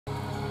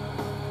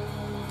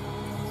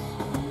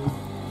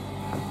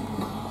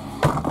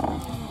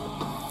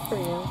for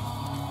you.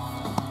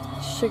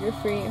 Sugar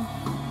free.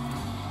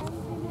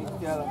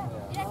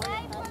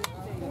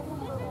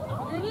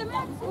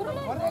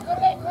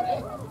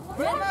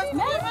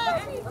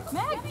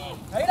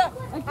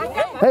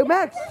 Hey,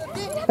 Max!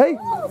 Hey!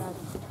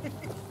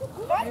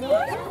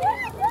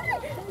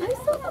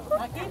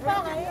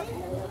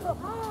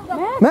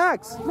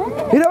 Max!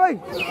 Mira, güey.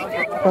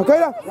 Ok,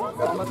 mira. Vamos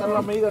a matar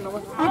la medida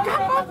nomás.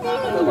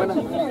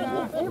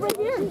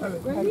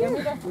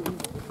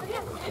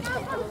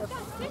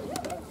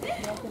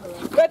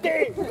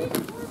 Betty!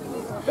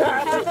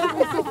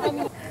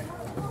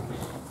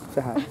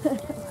 Say hi.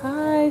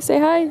 Hi, say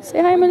hi.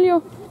 Say hi,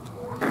 Emilio.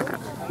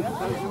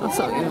 I'll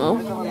tell you, Mo.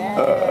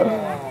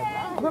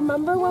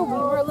 Remember when we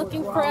were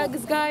looking for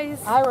eggs, guys?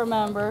 I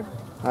remember.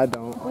 I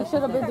don't. We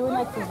should have been doing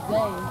that today.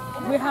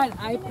 We had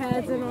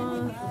iPads and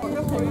all.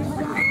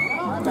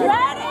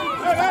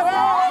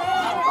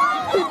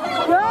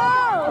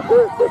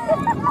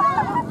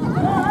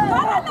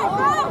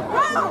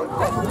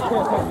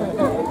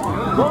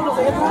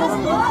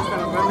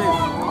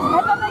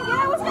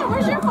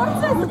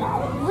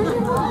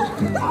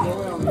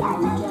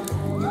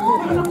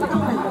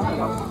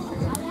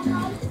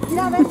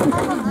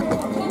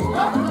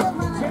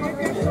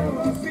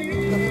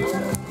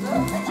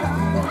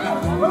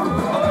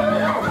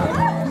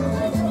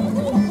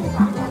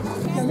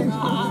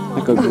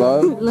 Like a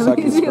glove, so I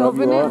can scrub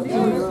you up.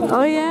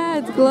 Oh yeah,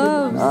 it's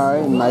gloves.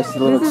 Alright, nice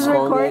little This is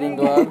exfoliating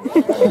glove.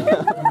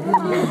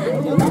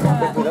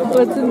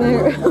 What's in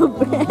there?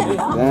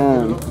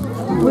 Damn.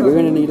 We're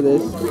gonna need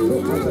this.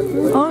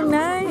 Oh,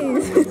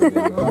 nice.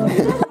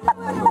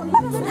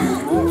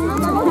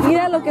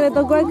 Mira lo que le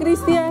tocó a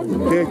Cristian.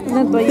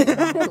 Una toallita.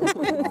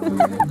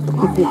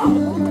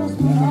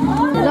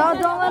 No,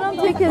 don't let him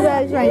pick his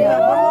eyes right now.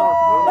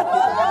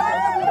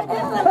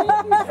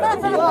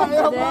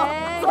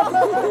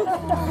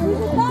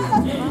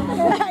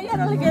 Ya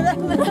no le queda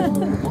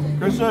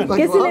nada.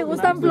 Que si le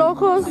gustan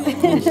flojos.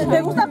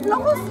 ¿Te gustan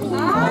flojos?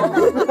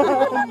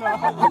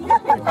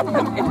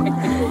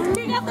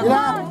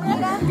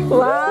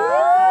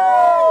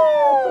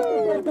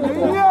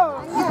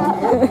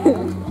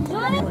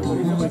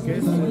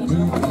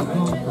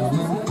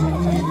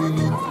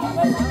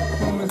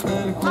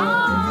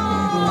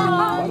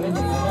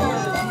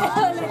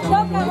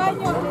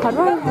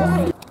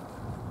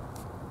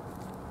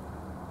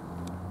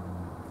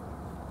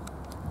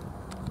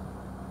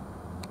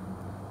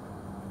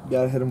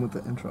 Gotta hit him with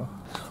the intro.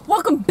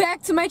 Welcome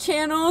back to my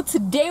channel.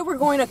 Today we're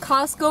going to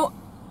Costco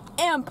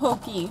and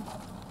Pokey.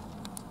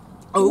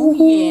 Oh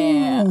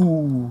yeah.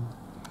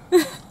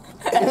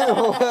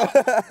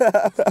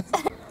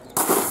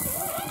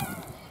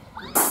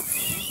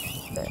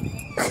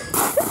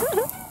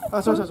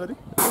 Sorry.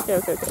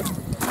 Okay.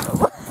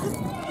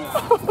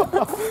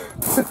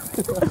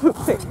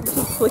 Wait,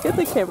 just look at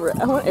the camera.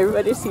 I want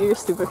everybody to see your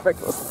stupid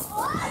freckles.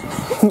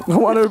 I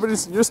want everybody to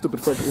see your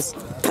stupid freckles.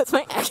 That's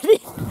my acne.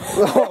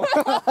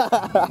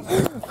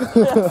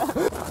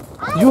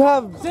 You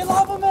have... Say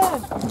Lava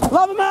Man!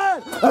 Lava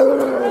Man!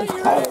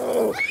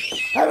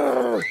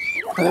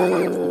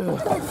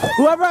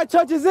 Whoever I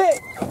touch is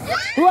it!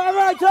 Whoever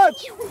I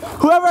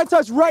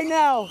touch right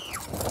now!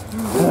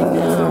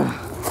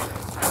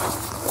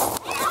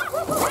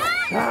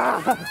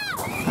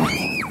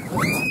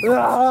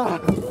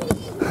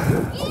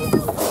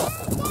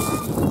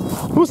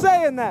 Who's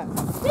saying that?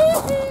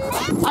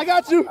 I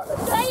got you! No,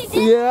 you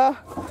didn't. Yeah.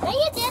 No,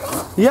 you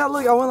didn't. Yeah,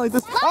 look, I went like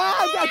this. Lava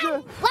I got you!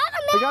 Man. Lava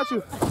Man. I got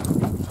you.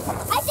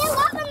 I said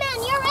Lava Man,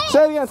 you're right.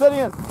 Say it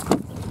again.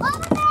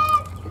 Lava Man.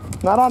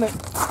 Not on it.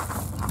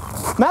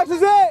 Max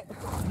is it!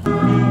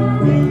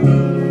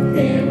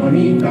 Qué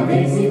bonita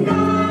vecindad.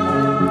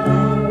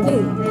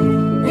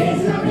 Es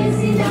la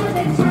vecindad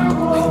del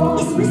Chavo.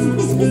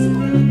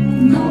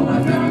 No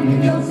habrá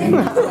niños en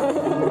casa.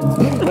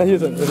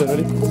 Here's it,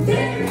 ready?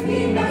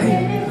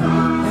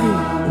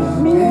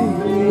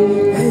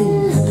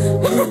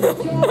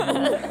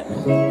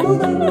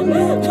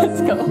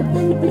 Let's go.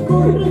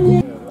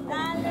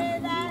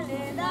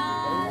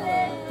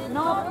 Dale,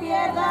 no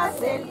pierdas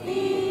el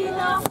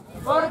tino,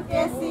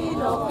 porque si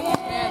lo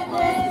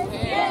pierdes,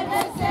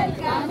 pierdes el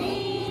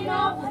camino.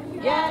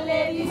 Ya le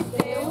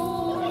diste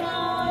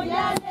uno,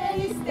 ya le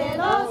diste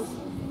dos,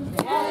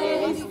 ya le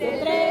diste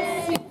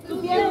tres, y tu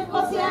tiempo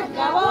se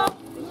acabó.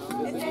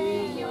 Este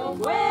niño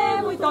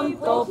fue muy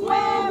tonto,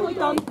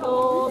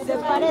 se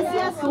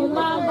parece a su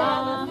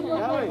mamá.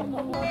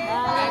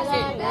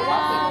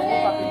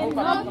 Dale,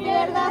 no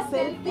pierdas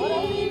el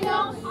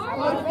tino,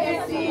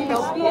 porque si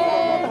lo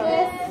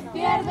pierdes,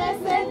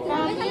 pierdes el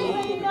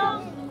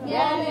camino.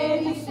 Ya le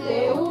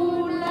diste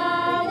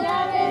una,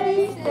 ya le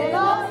diste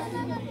dos,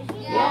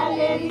 ya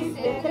le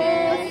diste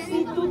tres,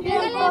 y tu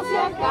tiempo se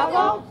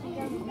acabó.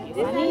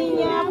 Esta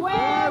niña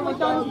fue muy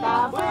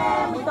tonta,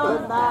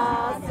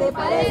 se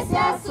parece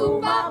a su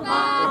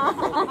mamá.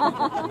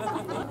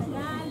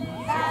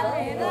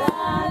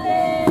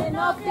 Dale,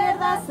 no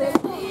pierdas el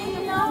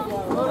tino,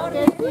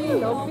 porque si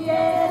lo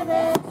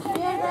pierdes,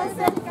 pierdes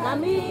el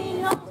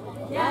camino.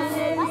 Ya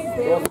le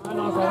diste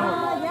una,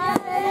 ya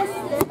le diste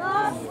diste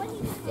dos,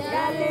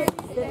 ya le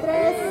diste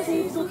tres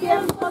y su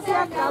tiempo se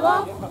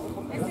acabó.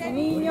 Ese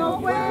niño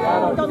fue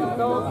muy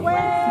tonto,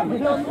 fue muy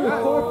tonto.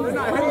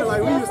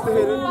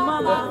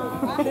 Mamá.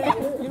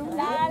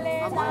 Dale,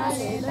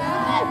 dale,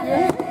 dale,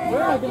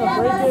 no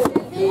pierdas el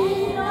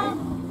tino,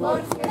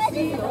 porque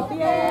si lo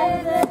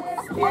pierdes,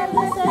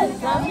 pierdes el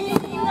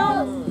camino.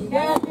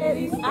 Ya le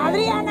diste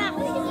Adriana.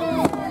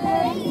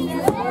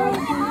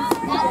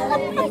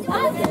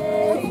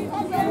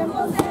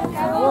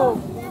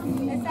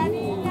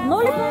 No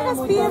le pongas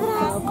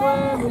piedras.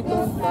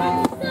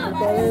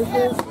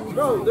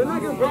 Bro, they're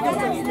not gonna break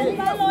Agárrale el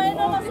palo,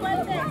 no lo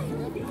sueltes.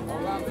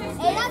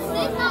 Hey, that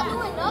snake's not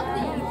doing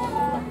nothing.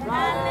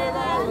 Dale,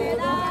 dale,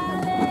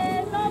 dale,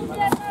 no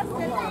pierdas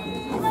el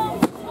tino,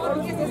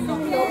 porque si lo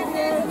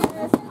pierdes.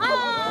 ¡Ah!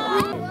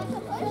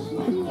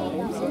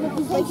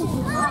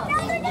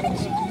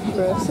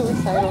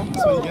 Suicidal.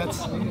 That's what he gets.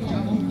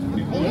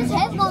 Hey, his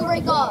head's gonna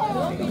break off.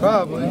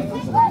 Probably.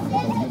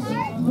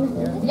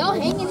 Y'all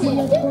hanging him.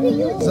 Is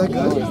that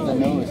good?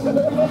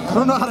 I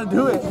don't know how to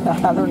do it.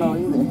 I don't know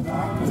either.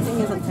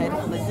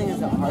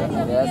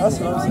 That's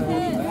what I'm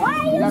saying. Why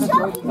are you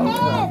choking him?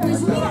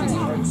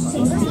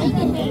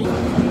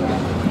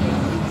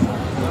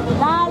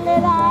 Dale,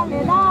 dale,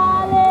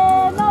 dale,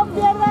 no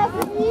pierdas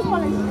el tiempo,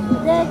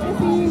 de que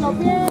si lo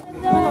pierdes,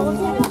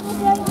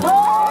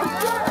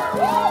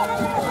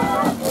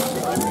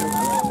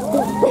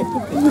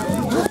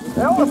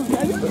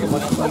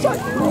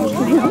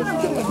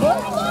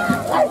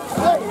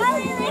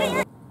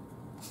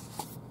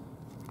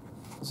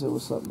 So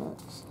what's up,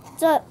 Max?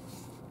 What's up?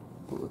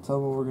 Well, tell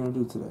me what we're gonna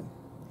do today.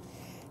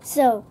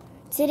 So,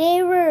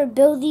 today we're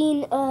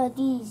building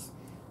these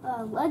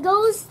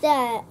Legos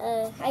that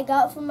I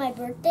got for my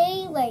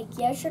birthday, like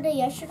yesterday,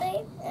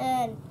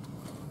 and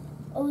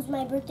it was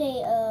my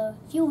birthday a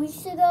few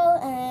weeks ago,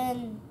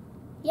 and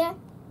yeah,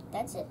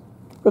 that's it.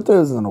 Birthday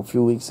isn't a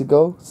few weeks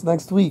ago. It's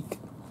next week.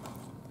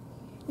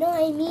 No,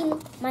 I mean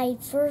my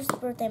first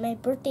birthday, my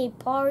birthday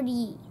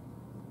party.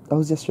 That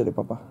was yesterday,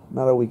 Papa.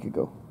 Not a week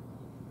ago.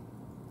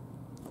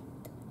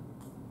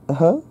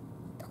 Uh-huh.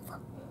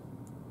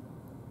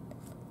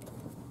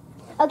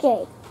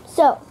 Okay,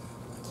 so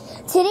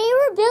today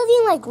we're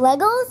building like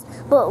Legos,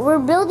 but we're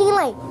building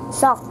like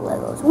soft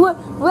Legos.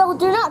 Well,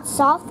 they're not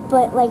soft,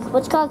 but like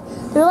what's called,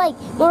 they're like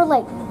more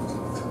like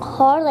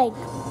hard, like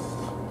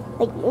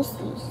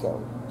mushy.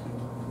 So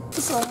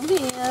Some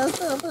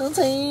pizza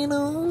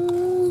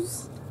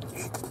potatoes.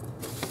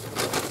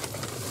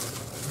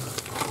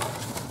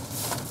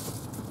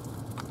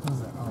 What is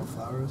that? Oh,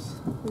 flowers?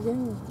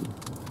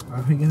 Yeah.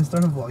 Are we gonna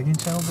start a vlogging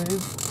channel,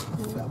 babe?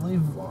 A family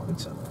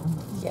vlog channel.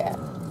 Yeah.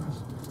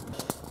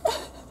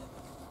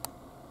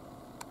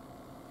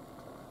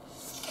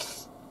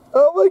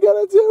 Oh my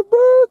god, it's your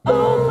birthday!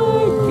 Oh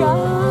my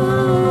god.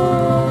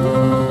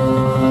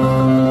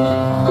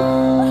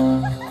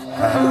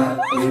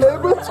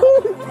 April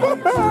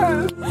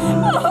 21st!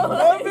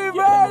 Happy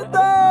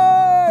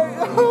birthday!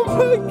 Oh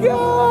my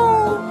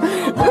god!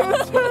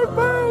 It's your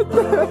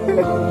birthday!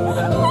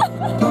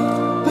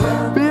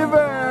 Happy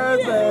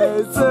birthday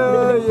to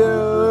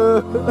you!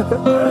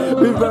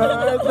 Happy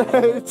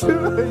birthday to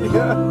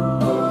you!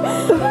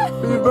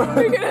 Happy We're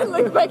birthday! gonna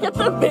look back at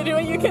the video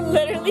and you can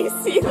literally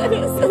see that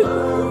it says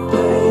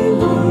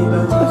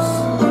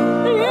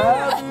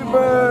Happy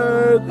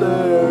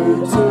birthday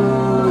to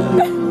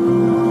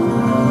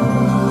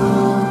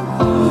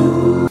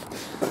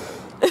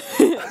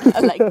I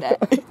like that.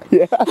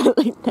 Yeah. I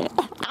like that.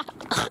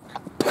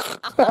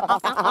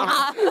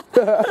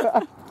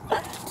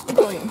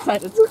 Going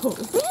inside, it's cold.